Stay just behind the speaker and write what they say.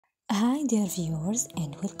Hi dear viewers,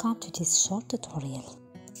 and welcome to this short tutorial.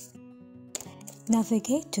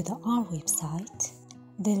 Navigate to the R website.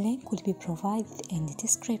 The link will be provided in the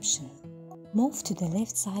description. Move to the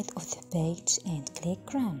left side of the page and click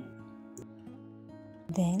Run.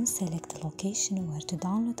 Then select the location where to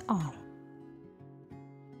download R.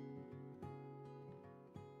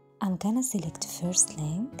 I'm gonna select first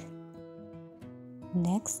link.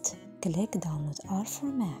 Next, click Download R for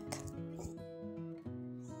Mac.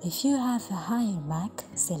 If you have a higher Mac,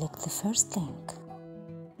 select the first link.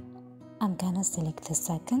 I'm gonna select the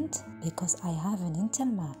second because I have an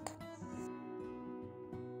Intel Mac.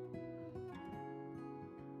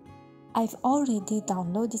 I've already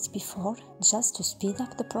downloaded before just to speed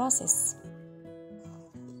up the process.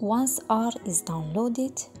 Once R is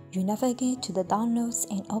downloaded, you navigate to the downloads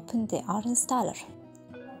and open the R installer.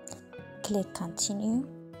 Click Continue.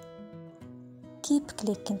 Keep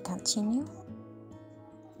clicking Continue.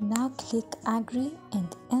 Now click Agree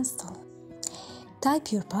and Install.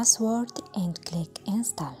 Type your password and click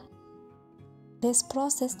Install. This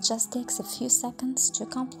process just takes a few seconds to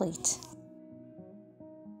complete.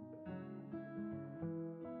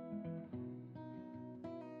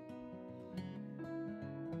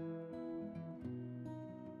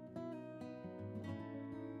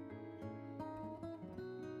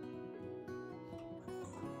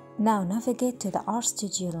 Now navigate to the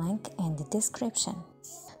RStudio link in the description.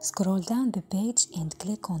 Scroll down the page and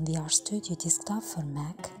click on the RStudio desktop for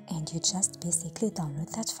Mac, and you just basically download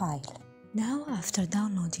that file. Now after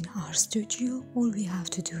downloading RStudio, all we have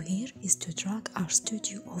to do here is to drag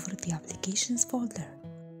RStudio over the applications folder.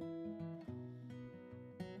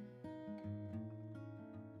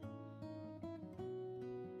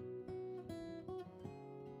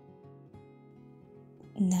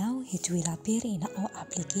 Now it will appear in our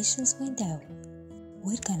applications window.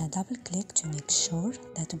 We're gonna double click to make sure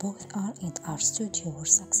that both R and RStudio were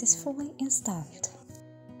successfully installed.